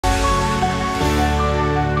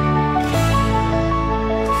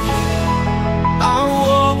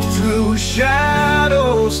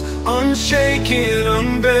unshaken,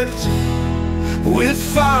 unbent, with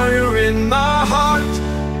fire in my heart.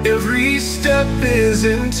 Every step is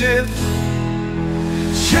intent.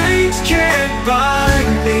 Chains can't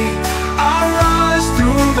bind me. I rise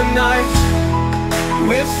through the night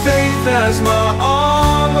with faith as my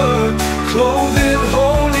armor, clothed in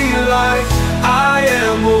holy light. I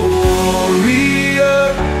am a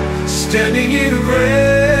warrior, standing in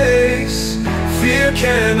grace. Fear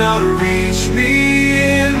cannot reach me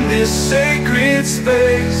in this sacred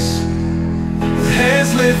space. With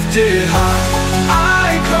hands lifted high,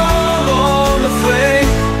 I call on the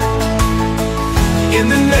flame. In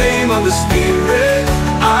the name of the Spirit,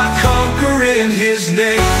 I conquer in His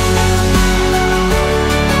name.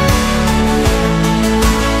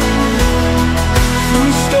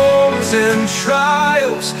 Through storms and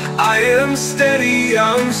trials, I am steady,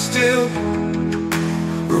 I'm still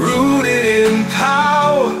rooted in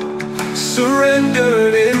power,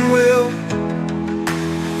 surrendered in will.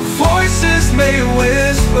 Voices may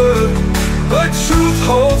whisper, but truth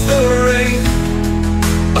holds the rein.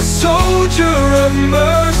 A soldier of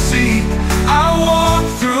mercy, I walk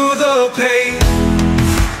through the pain.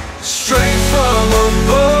 Strength from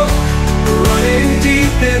above, running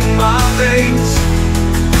deep in my veins.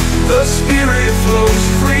 The Spirit flows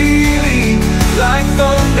freely, like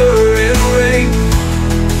thunder and rain.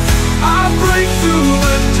 I break through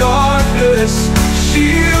the darkness,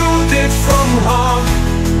 shielded from harm.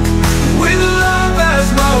 With love as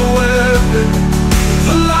my weapon,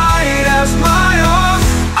 the light as my arm.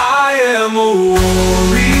 I am a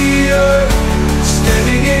warrior,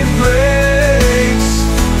 standing in grace.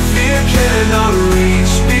 Fear cannot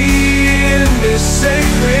reach me in this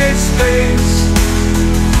sacred space.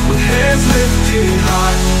 With hands lifted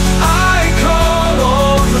high, I call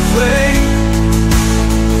on the flame.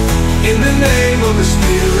 In the name of the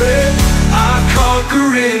Spirit, I conquer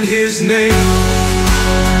in His name.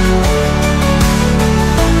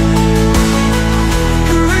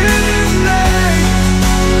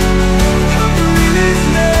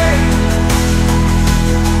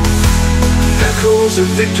 Echoes of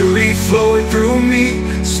victory flowing through me.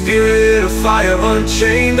 Spirit of fire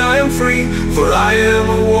unchained, I am free. For I am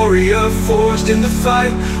a warrior forged in the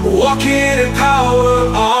fight, walking in power,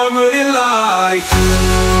 armored in light.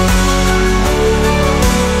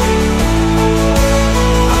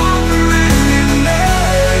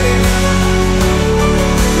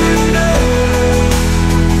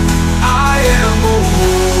 I am a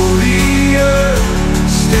warrior,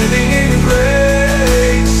 standing in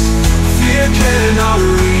grace. Fear cannot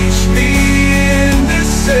reach me in this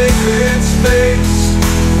sacred space.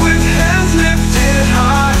 With hands lifted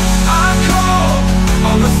high, I call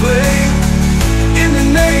on the flame. In the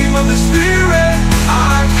name of the Spirit,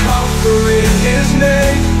 I conquer in His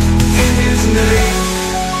name. In His name,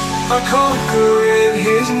 I conquer in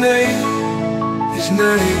His name. His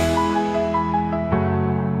name.